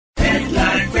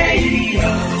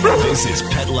This is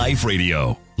Pet Life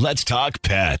Radio. Let's talk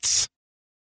pets.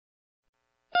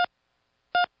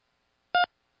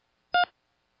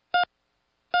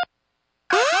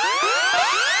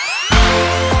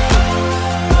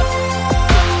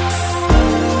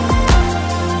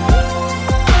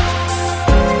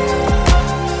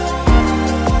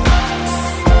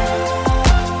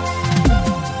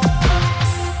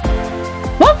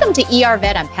 Welcome to ER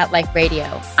Vet on Pet Life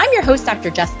Radio. I'm your host, Dr.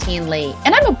 Justine Lee,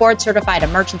 and I'm a board-certified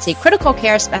emergency critical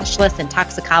care specialist and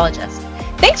toxicologist.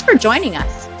 Thanks for joining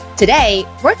us. Today,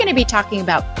 we're going to be talking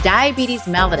about diabetes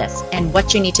mellitus and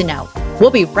what you need to know.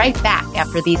 We'll be right back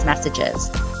after these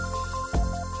messages.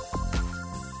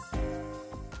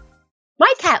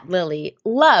 My cat Lily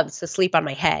loves to sleep on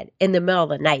my head in the middle of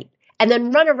the night and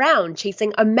then run around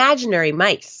chasing imaginary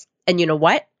mice. And you know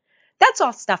what? That's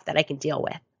all stuff that I can deal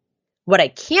with. What I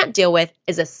can't deal with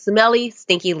is a smelly,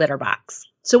 stinky litter box.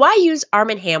 So I use Arm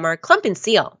 & Hammer Clump and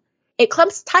Seal. It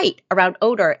clumps tight around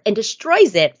odor and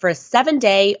destroys it for a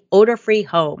 7-day odor-free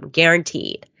home,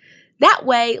 guaranteed. That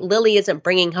way, Lily isn't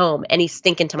bringing home any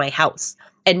stink into my house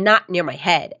and not near my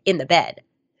head in the bed.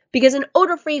 Because an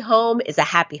odor-free home is a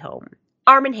happy home.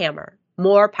 Arm & Hammer,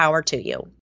 more power to you.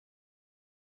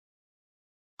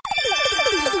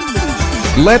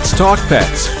 Let's Talk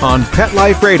Pets on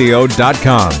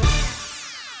PetLifeRadio.com.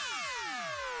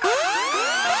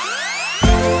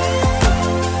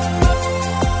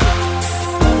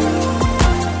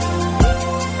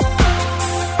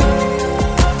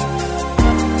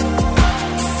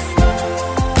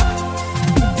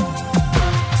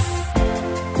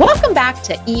 Welcome back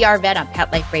to ER Vet on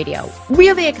Pet Life Radio.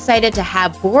 Really excited to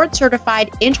have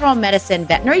board-certified internal medicine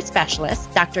veterinary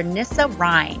specialist, Dr. Nissa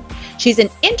Ryan. She's an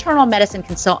internal medicine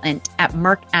consultant at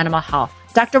Merck Animal Health.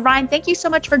 Dr. Ryan, thank you so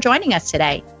much for joining us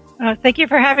today. Thank you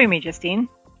for having me, Justine.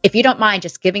 If you don't mind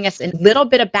just giving us a little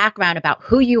bit of background about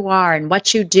who you are and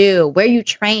what you do, where you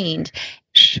trained,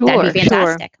 that'd be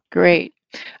fantastic. Sure. Great.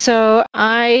 So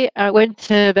I went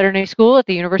to veterinary school at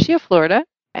the University of Florida.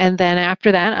 And then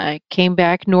after that, I came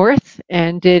back north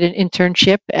and did an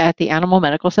internship at the Animal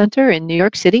Medical Center in New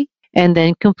York City, and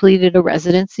then completed a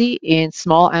residency in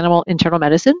small animal internal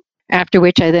medicine, after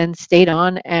which I then stayed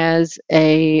on as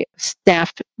a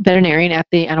staff veterinarian at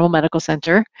the Animal Medical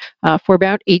Center for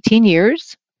about 18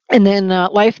 years. And then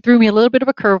life threw me a little bit of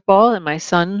a curveball, and my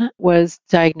son was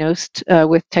diagnosed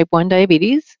with type 1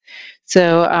 diabetes.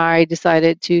 So I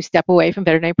decided to step away from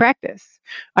veterinary practice.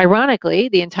 Ironically,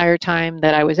 the entire time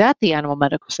that I was at the Animal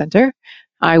Medical Center,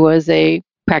 I was a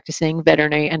practicing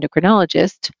veterinary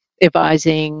endocrinologist,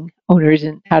 advising owners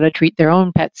in how to treat their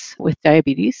own pets with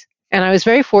diabetes. And I was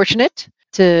very fortunate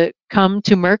to come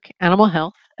to Merck Animal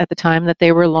Health at the time that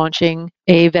they were launching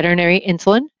a veterinary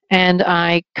insulin. And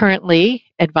I currently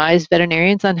advise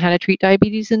veterinarians on how to treat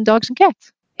diabetes in dogs and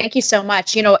cats. Thank you so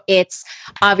much. You know, it's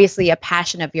obviously a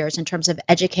passion of yours in terms of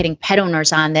educating pet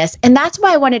owners on this. And that's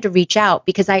why I wanted to reach out,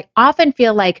 because I often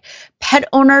feel like pet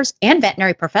owners and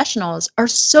veterinary professionals are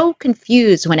so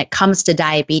confused when it comes to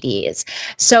diabetes.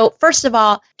 So first of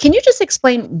all, can you just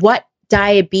explain what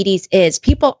diabetes is?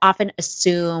 People often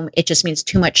assume it just means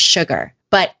too much sugar.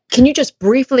 But can you just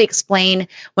briefly explain,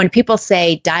 when people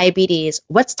say diabetes,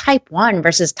 what's type 1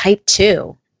 versus type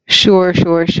 2? Sure.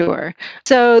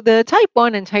 So the type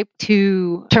 1 and type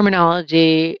 2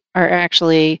 terminology are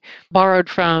actually borrowed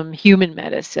from human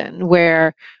medicine,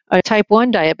 where a type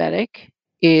 1 diabetic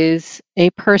is a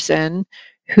person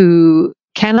who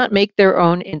cannot make their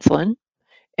own insulin,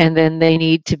 and then they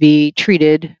need to be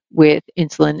treated with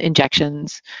insulin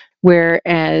injections,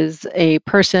 whereas a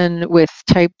person with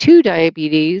type 2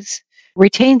 diabetes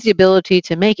retains the ability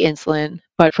to make insulin,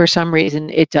 but for some reason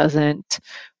it doesn't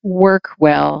work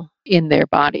well in their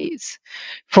bodies.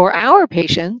 For our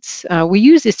patients, we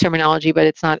use this terminology, but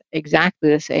it's not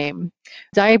exactly the same.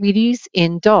 Diabetes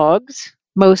in dogs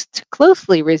most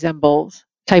closely resembles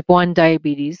type 1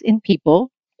 diabetes in people,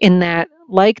 in that,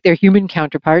 like their human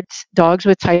counterparts, dogs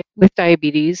with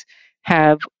diabetes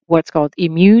have what's called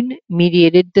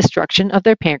immune-mediated destruction of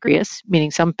their pancreas,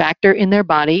 meaning some factor in their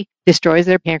body destroys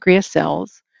their pancreas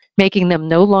cells, making them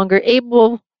no longer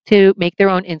able to make their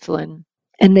own insulin,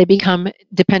 and they become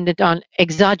dependent on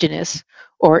exogenous,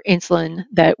 or insulin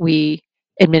that we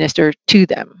administer to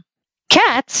them.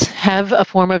 Cats have a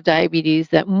form of diabetes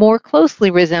that more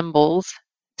closely resembles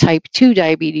type 2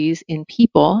 diabetes in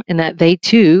people, in that they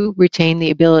too retain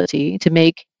the ability to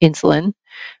make insulin,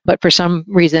 but for some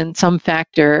reason, some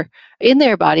factor in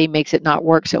their body makes it not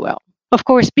work so well. Of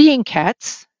course, being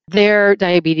cats, their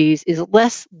diabetes is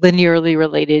less linearly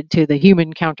related to the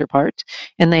human counterpart,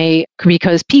 and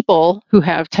because people who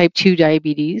have type 2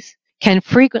 diabetes can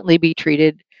frequently be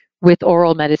treated with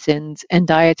oral medicines and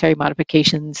dietary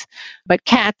modifications. But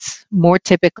cats more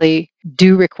typically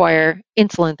do require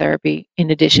insulin therapy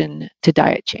in addition to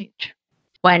diet change.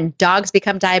 When dogs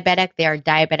become diabetic, they are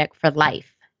diabetic for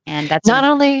life. And that's Not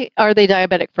only are they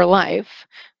diabetic for life,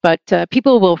 but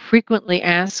people will frequently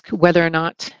ask whether or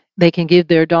not they can give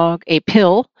their dog a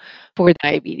pill for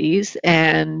diabetes.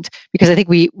 And because I think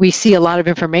we see a lot of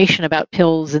information about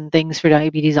pills and things for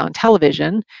diabetes on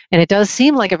television, and it does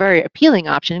seem like a very appealing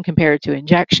option compared to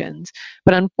injections.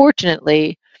 But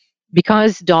unfortunately,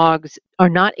 because dogs are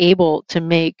not able to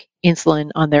make insulin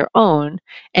on their own,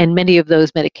 and many of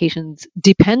those medications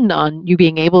depend on you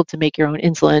being able to make your own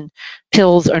insulin,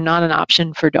 pills are not an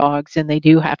option for dogs, and they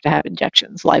do have to have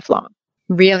injections lifelong.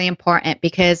 really important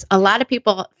because a lot of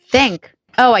people think,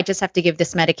 oh, I just have to give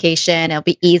this medication, it'll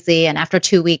be easy, and after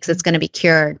 2 weeks, it's going to be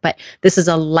cured. But this is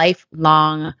a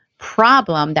lifelong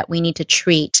problem that we need to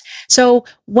treat. So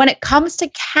when it comes to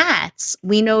cats,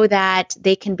 we know that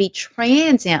they can be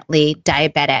transiently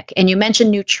diabetic. And you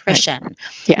mentioned nutrition.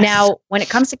 Yes. Now, when it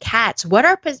comes to cats, what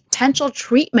are potential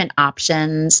treatment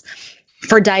options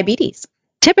for diabetes?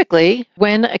 Typically,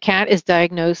 when a cat is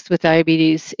diagnosed with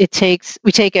diabetes,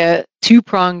 we take a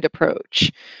two-pronged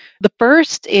approach. The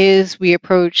first is we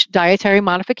approach dietary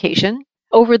modification.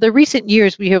 Over the recent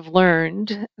years, we have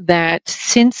learned that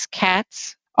since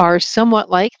cats are somewhat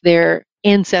like their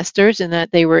ancestors in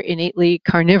that they were innately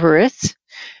carnivorous,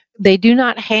 they do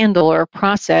not handle or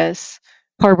process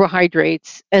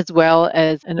carbohydrates as well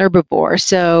as an herbivore.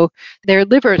 So their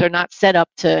livers are not set up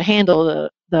to handle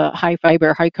the high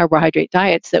fiber, high carbohydrate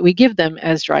diets that we give them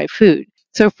as dry food.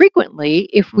 So frequently,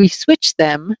 if we switch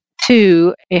them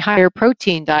to a higher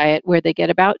protein diet where they get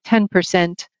about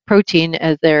 10% protein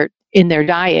in their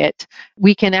diet,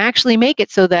 we can actually make it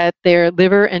so that their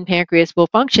liver and pancreas will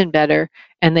function better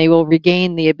and they will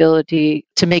regain the ability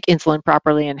to make insulin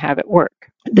properly and have it work.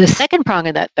 The second prong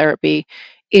of that therapy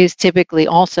is typically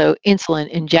also insulin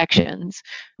injections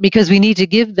because we need to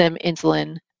give them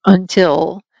insulin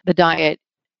until the diet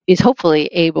is hopefully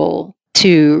able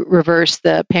to reverse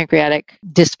the pancreatic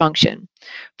dysfunction.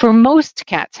 For most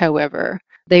cats, however,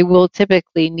 they will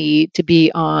typically need to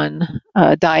be on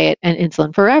diet and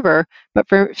insulin forever. But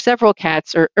for several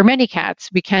cats, or many cats,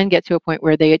 we can get to a point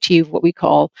where they achieve what we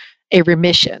call a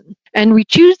remission. And we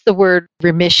choose the word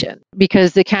remission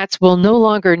because the cats will no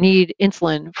longer need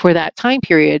insulin for that time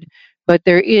period, but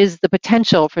there is the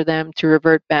potential for them to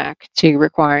revert back to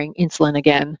requiring insulin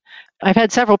again. I've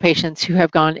had several patients who have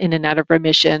gone in and out of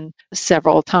remission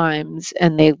several times,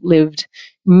 and they lived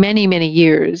many, many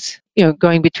years,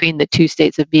 going between the two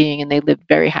states of being, and they lived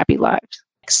very happy lives.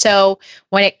 So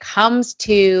when it comes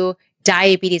to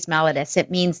diabetes mellitus,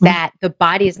 it means that the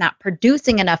body is not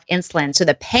producing enough insulin. So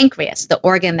the pancreas, the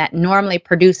organ that normally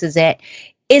produces it,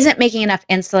 isn't making enough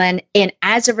insulin. And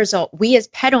as a result, we as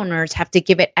pet owners have to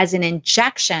give it as an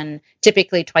injection,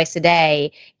 typically twice a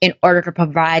day, in order to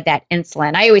provide that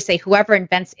insulin. I always say whoever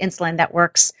invents insulin that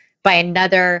works by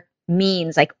another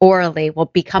means, like orally, will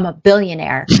become a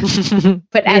billionaire.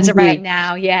 But as of right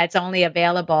now, it's only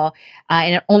available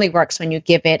and it only works when you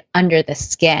give it under the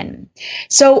skin.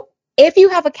 So if you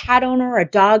have a cat owner or a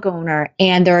dog owner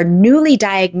and they're newly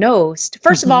diagnosed,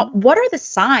 first of all, what are the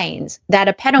signs that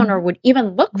a pet owner would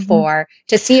even look for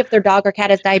to see if their dog or cat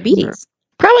has diabetes?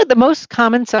 Probably the most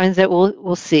common signs that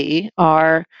we'll see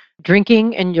are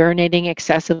drinking and urinating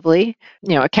excessively.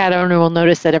 A cat owner will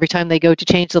notice that every time they go to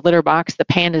change the litter box, the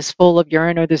pan is full of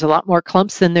urine, or there's a lot more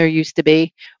clumps than there used to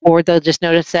be. Or they'll just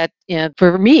notice that,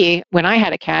 for me, when I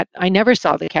had a cat, I never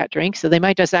saw the cat drink. So they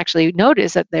might just actually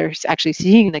notice that they're actually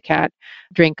seeing the cat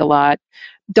drink a lot.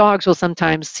 Dogs will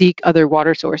sometimes seek other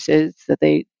water sources that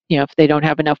they, if they don't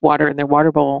have enough water in their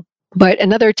water bowl. But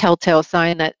another telltale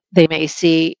sign that they may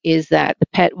see is that the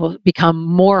pet will become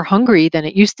more hungry than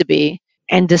it used to be.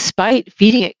 And despite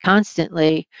feeding it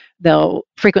constantly, they'll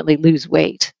frequently lose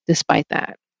weight despite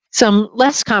that. Some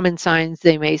less common signs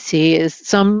they may see is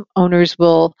some owners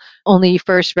will only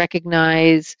first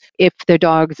recognize if their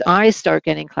dog's eyes start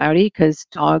getting cloudy, because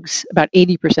about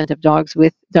 80% of dogs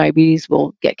with diabetes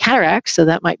will get cataracts, so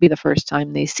that might be the first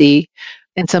time they see.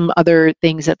 And some other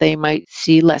things that they might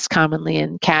see less commonly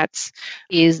in cats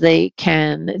is they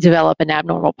can develop an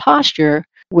abnormal posture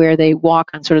where they walk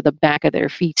on sort of the back of their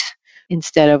feet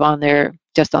instead of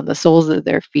just on the soles of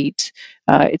their feet.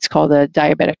 It's called a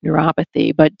diabetic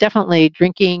neuropathy. But definitely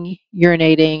drinking,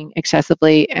 urinating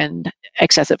excessively, and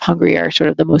excessive hungry are sort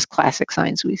of the most classic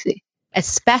signs we see.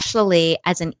 Especially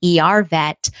as an ER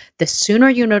vet, the sooner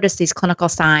you notice these clinical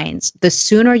signs, the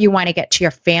sooner you want to get to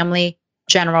your family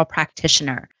general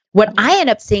practitioner. What I end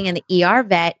up seeing in the ER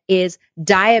vet is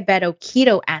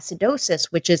diabetoketoacidosis,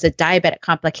 which is a diabetic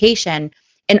complication.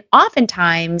 And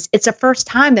oftentimes it's the first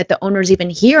time that the owner's even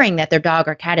hearing that their dog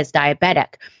or cat is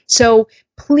diabetic. So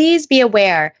please be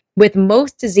aware, with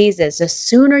most diseases, the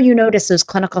sooner you notice those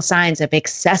clinical signs of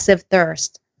excessive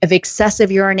thirst, of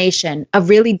excessive urination, of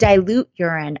really dilute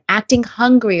urine, acting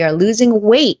hungry or losing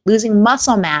weight, losing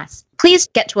muscle mass, please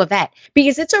get to a vet,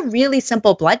 because it's a really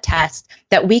simple blood test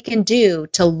that we can do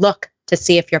to look to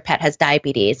see if your pet has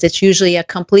diabetes. It's usually a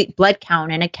complete blood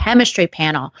count and a chemistry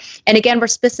panel. And again, we're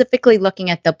specifically looking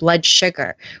at the blood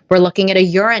sugar. We're looking at a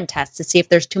urine test to see if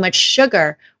there's too much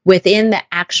sugar within the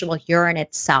actual urine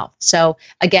itself. So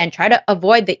again, try to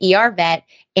avoid the ER vet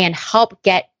and help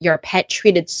get your pet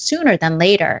treated sooner than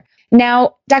later.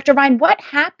 Now, Dr. Ryan, what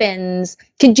happens?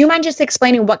 Could you mind just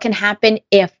explaining what can happen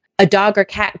if a dog or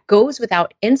cat goes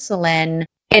without insulin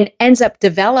and ends up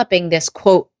developing this,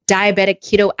 quote, diabetic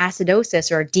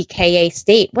ketoacidosis or DKA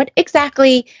state? What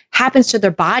exactly happens to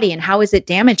their body and how is it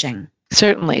damaging?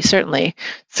 Certainly.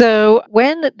 So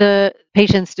when the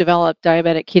patients develop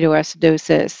diabetic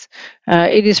ketoacidosis,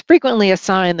 it is frequently a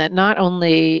sign that not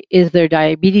only is there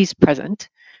diabetes present,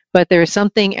 but there's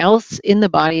something else in the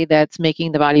body that's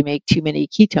making the body make too many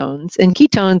ketones. And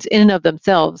ketones in and of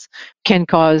themselves can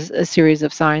cause a series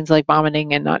of signs like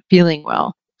vomiting and not feeling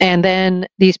well. And then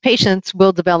these patients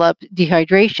will develop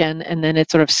dehydration, and then it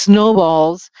sort of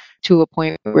snowballs to a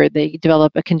point where they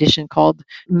develop a condition called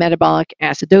metabolic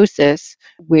acidosis,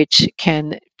 which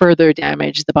can further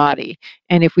damage the body.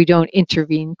 And if we don't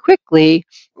intervene quickly,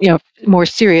 more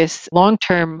serious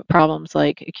long-term problems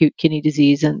like acute kidney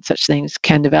disease and such things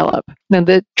can develop. Now,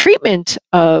 the treatment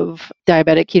of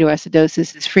diabetic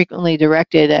ketoacidosis is frequently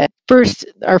directed at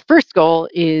our first goal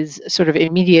is sort of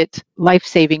immediate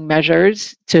life-saving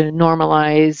measures to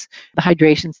normalize the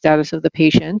hydration status of the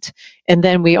patient. And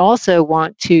then we also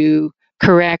want to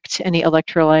correct any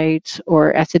electrolytes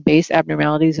or acid-base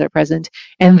abnormalities that are present.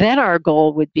 And then our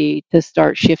goal would be to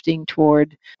start shifting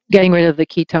toward getting rid of the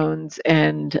ketones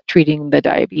and treating the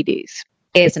diabetes.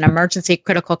 Is an emergency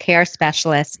critical care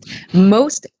specialist.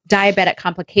 Most diabetic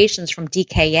complications from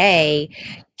DKA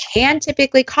can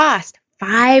typically cost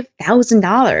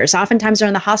 $5,000. Oftentimes they're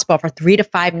in the hospital for 3 to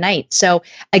 5 nights. So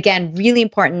again, really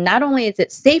important. Not only is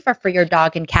it safer for your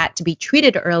dog and cat to be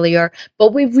treated earlier,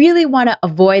 but we really want to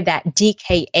avoid that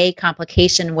DKA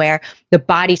complication where the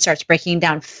body starts breaking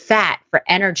down fat for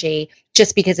energy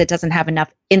just because it doesn't have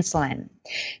enough insulin.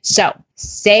 So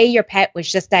say your pet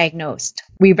was just diagnosed.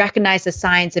 We recognize the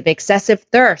signs of excessive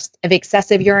thirst, of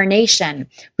excessive urination.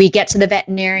 We get to the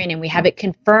veterinarian and we have it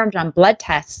confirmed on blood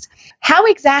tests. How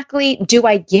exactly do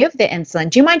I give the insulin?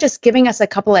 Do you mind just giving us a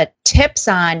couple of tips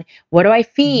on what do I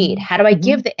feed? How do I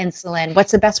give the insulin?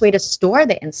 What's the best way to store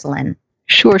the insulin?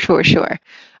 Sure.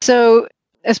 So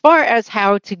as far as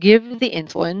how to give the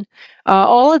insulin,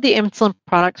 all of the insulin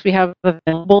products we have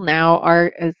available now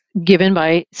are given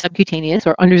by subcutaneous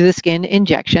or under the skin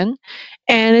injection.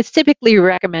 And it's typically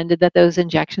recommended that those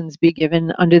injections be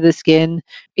given under the skin,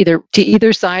 either to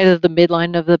either side of the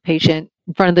midline of the patient,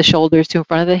 in front of the shoulders to in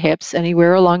front of the hips,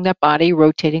 anywhere along that body,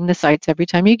 rotating the sites every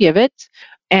time you give it.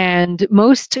 And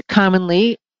most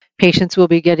commonly, patients will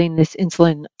be getting this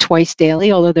insulin twice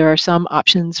daily, although there are some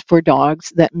options for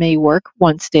dogs that may work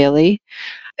once daily.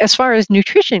 As far as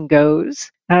nutrition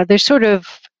goes,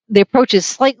 the approach is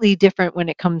slightly different when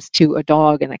it comes to a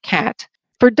dog and a cat.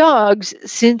 For dogs,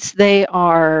 since they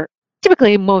are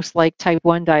typically most like type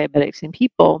 1 diabetics in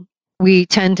people, we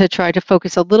tend to try to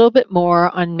focus a little bit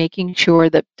more on making sure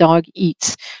that dog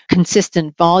eats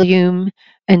consistent volume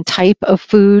and type of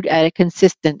food at a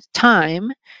consistent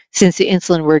time, since the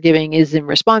insulin we're giving is in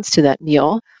response to that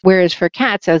meal. Whereas for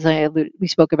cats, as we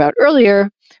spoke about earlier,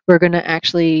 we're going to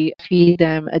actually feed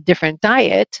them a different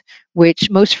diet, which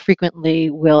most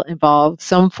frequently will involve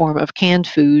some form of canned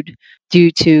food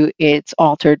due to its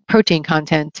altered protein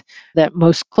content that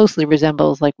most closely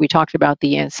resembles, like we talked about,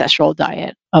 the ancestral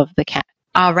diet of the cat.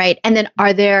 All right. And then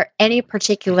are there any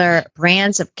particular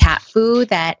brands of cat food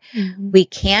that we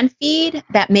can feed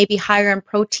that may be higher in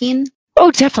protein?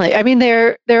 Oh, definitely. I mean,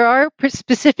 there are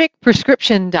specific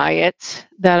prescription diets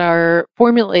that are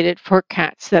formulated for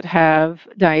cats that have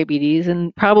diabetes,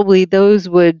 and probably those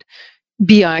would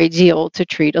be ideal to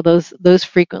treat. Although those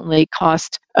frequently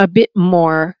cost a bit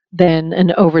more than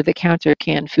an over-the-counter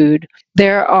canned food.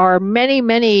 There are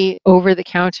many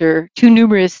over-the-counter, too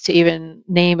numerous to even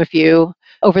name a few,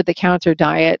 over-the-counter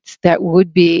diets that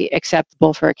would be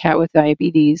acceptable for a cat with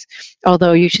diabetes.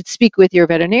 Although you should speak with your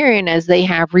veterinarian as they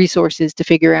have resources to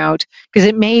figure out, because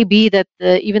it may be that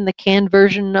even the canned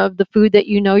version of the food that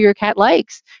you know your cat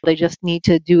likes, they just need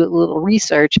to do a little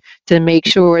research to make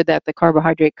sure that the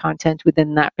carbohydrate content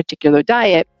within that particular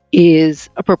diet is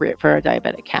appropriate for a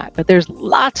diabetic cat. But there's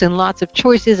lots and lots of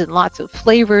choices and lots of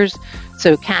flavors.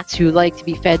 So cats who like to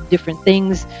be fed different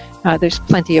things, there's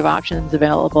plenty of options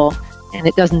available. And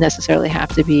it doesn't necessarily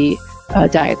have to be a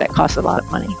diet that costs a lot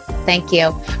of money. Thank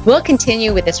you. We'll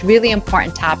continue with this really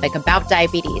important topic about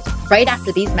diabetes right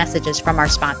after these messages from our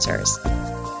sponsors.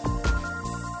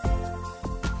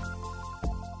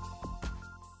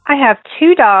 I have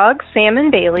 2 dogs, Sam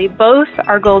and Bailey. Both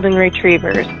are golden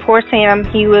retrievers. Poor Sam,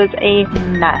 he was a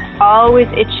mess. Always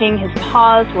itching. His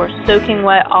paws were soaking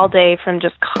wet all day from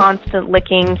just constant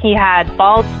licking. He had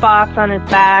bald spots on his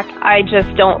back. I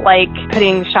just don't like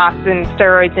putting shots and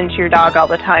steroids into your dog all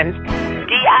the time.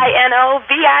 DINOVITE.com.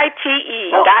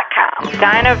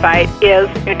 Dinovite is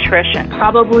nutrition.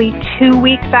 Probably 2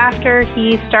 weeks after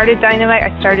he started Dinovite,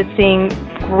 I started seeing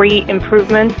great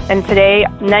improvements, and today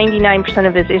 99%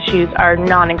 of his issues are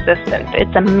non-existent.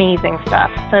 It's amazing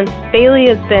stuff. Since Bailey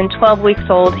has been 12 weeks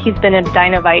old, he's been a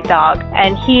Dinovite dog,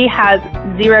 and he has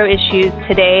 0 issues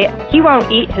today. He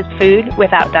won't eat his food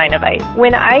without Dinovite.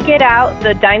 When I get out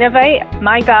the Dinovite,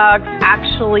 my dogs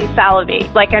actually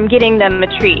salivate, like I'm getting them a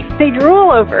treat. They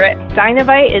drool over it.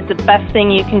 Dinovite is the best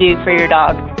thing you can do for your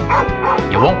dog.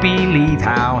 You won't believe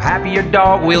how happy your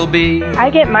dog will be. I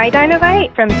get my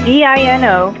Dinovite from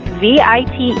DINOVITE.com.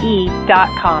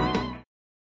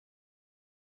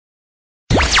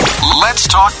 Let's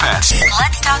talk pets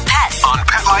Let's talk pets on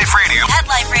Pet Life Radio. Pet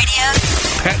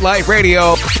Life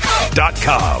Radio.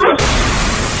 PetLifeRadio.com.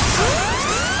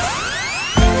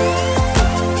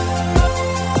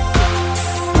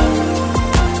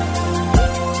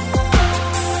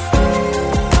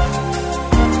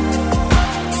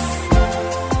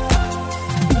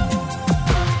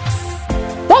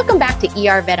 Welcome back to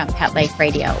ER Vet on Pet Life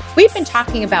Radio. We've been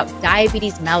talking about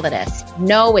diabetes mellitus.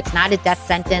 No, it's not a death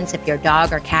sentence if your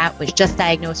dog or cat was just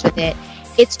diagnosed with it.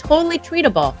 It's totally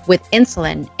treatable with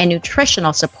insulin and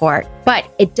nutritional support, but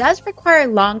it does require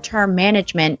long-term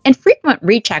management and frequent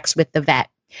rechecks with the vet.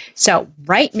 So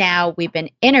right now we've been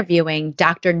interviewing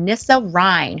Dr. Nissa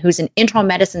Ryan, who's an internal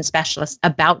medicine specialist,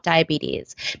 about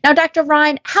diabetes. Now, Dr.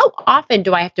 Ryan, how often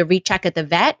do I have to recheck at the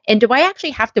vet? And do I actually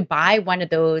have to buy one of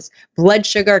those blood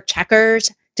sugar checkers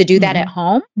to do that at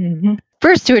home?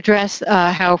 First, to address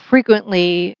how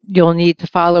frequently you'll need to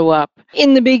follow up.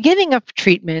 In the beginning of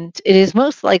treatment, it is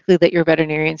most likely that your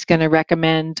veterinarian is going to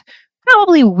recommend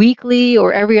probably weekly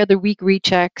or every other week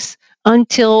rechecks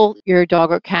until your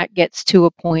dog or cat gets to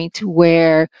a point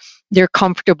where they're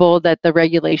comfortable that the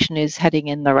regulation is heading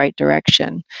in the right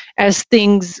direction. As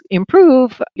things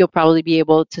improve, you'll probably be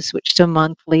able to switch to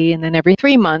monthly and then every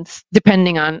 3 months,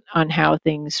 depending on how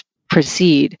things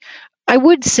proceed. I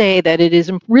would say that it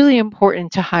is really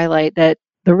important to highlight that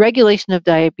the regulation of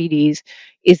diabetes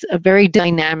is a very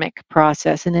dynamic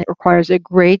process, and it requires a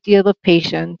great deal of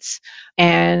patience.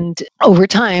 And over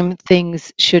time,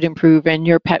 things should improve, and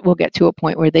your pet will get to a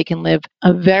point where they can live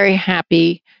a very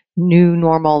happy, new,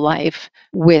 normal life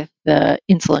with the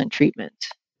insulin treatment.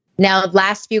 Now, the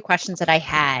last few questions that I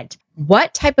had.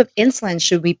 What type of insulin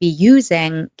should we be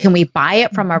using? Can we buy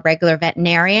it from a regular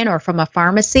veterinarian or from a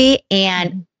pharmacy?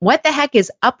 And what the heck is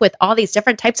up with all these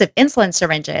different types of insulin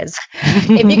syringes? If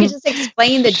you could just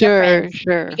explain the difference.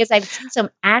 Sure. Because I've seen some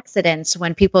accidents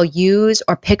when people use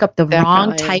or pick up the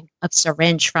wrong type of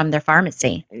syringe from their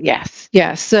pharmacy. Yes.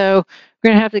 So we're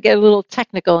going to have to get a little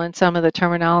technical in some of the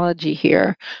terminology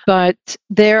here. But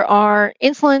there are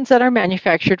insulins that are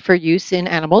manufactured for use in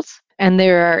animals. And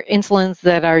there are insulins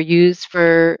that are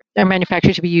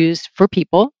manufactured to be used for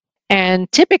people.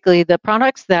 And typically, the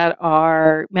products that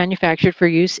are manufactured for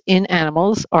use in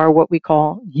animals are what we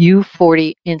call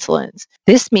U40 insulins.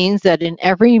 This means that in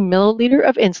every milliliter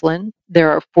of insulin, there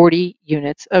are 40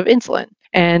 units of insulin.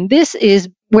 And this is,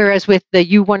 whereas with the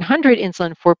U100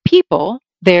 insulin for people,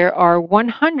 there are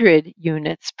 100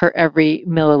 units per every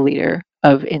milliliter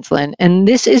of insulin. And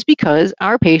this is because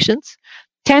our patients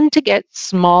tend to get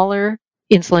smaller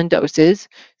insulin doses,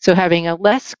 so having a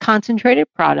less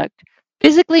concentrated product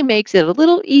physically makes it a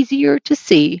little easier to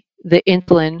see the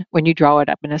insulin when you draw it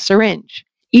up in a syringe.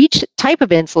 Each type of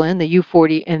insulin, the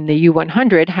U40 and the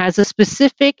U100, has a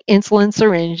specific insulin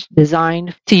syringe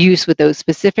designed to use with those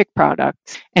specific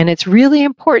products. And it's really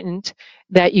important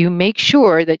that you make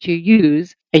sure that you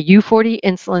use a U40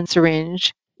 insulin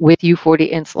syringe with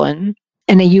U40 insulin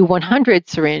and a U100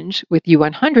 syringe with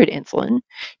U100 insulin,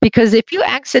 because if you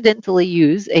accidentally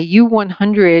use a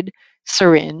U100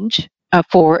 syringe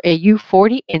for a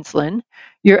U40 insulin,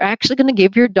 you're actually going to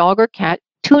give your dog or cat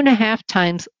 2.5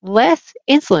 times less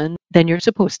insulin than you're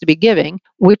supposed to be giving,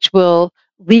 which will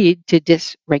lead to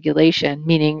dysregulation,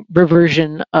 meaning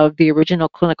reversion of the original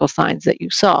clinical signs that you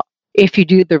saw. If you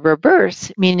do the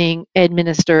reverse, meaning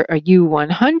administer a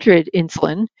U100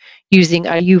 insulin using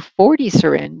a U40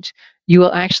 syringe, you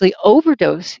will actually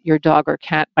overdose your dog or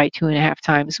cat by 2.5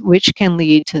 times, which can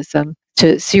lead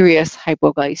to serious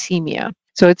hypoglycemia.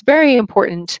 So it's very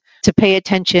important to pay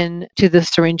attention to the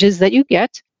syringes that you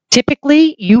get.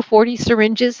 Typically, U40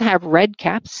 syringes have red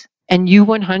caps and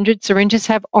U100 syringes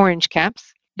have orange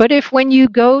caps. But if when you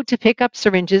go to pick up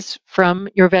syringes from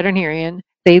your veterinarian,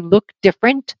 they look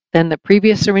different than the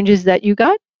previous syringes that you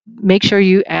got, make sure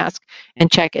you ask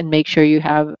and check and make sure you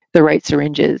have the right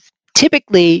syringes.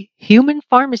 Typically, human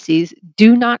pharmacies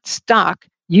do not stock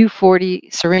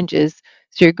U40 syringes,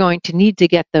 so you're going to need to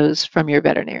get those from your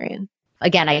veterinarian.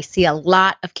 Again, I see a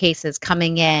lot of cases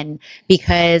coming in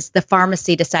because the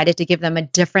pharmacy decided to give them a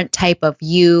different type of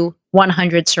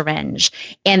U100 syringe.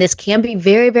 And this can be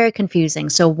very, very confusing.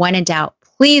 So when in doubt,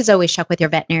 please always check with your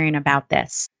veterinarian about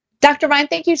this. Dr. Ryan,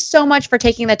 thank you so much for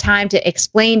taking the time to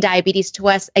explain diabetes to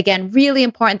us. Again, really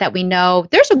important that we know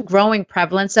there's a growing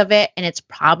prevalence of it, and it's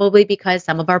probably because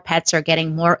some of our pets are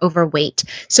getting more overweight.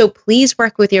 So please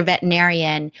work with your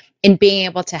veterinarian in being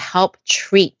able to help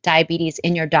treat diabetes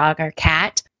in your dog or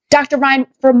cat. Dr. Ryan,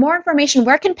 for more information,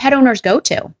 where can pet owners go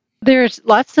to? There's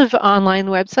lots of online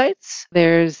websites.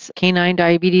 There's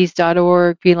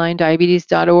caninediabetes.org,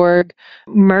 felinediabetes.org.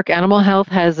 Merck Animal Health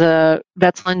has a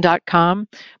Vetslin.com.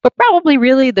 But probably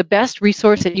really the best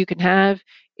resource that you can have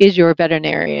is your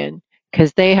veterinarian,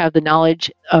 because they have the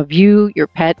knowledge of you, your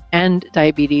pet, and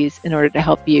diabetes in order to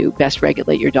help you best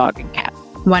regulate your dog and cat.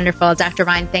 Wonderful. Dr.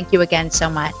 Ryan, thank you again so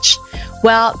much.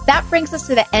 Well, that brings us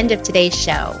to the end of today's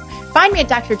show. Find me at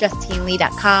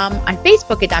drjustinelee.com, on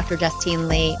Facebook at Dr. Justine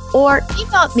Lee, or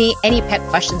email me any pet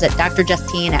questions at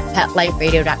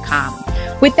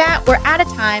drjustine@petliferadio.com. With that, we're out of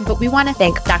time, but we want to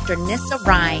thank Dr. Nissa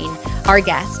Ryan, our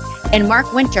guest, and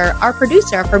Mark Winter, our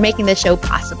producer, for making this show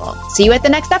possible. See you at the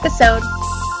next episode.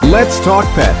 Let's Talk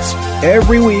Pets,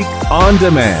 every week on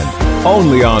demand,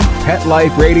 only on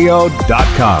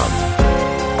PetLifeRadio.com.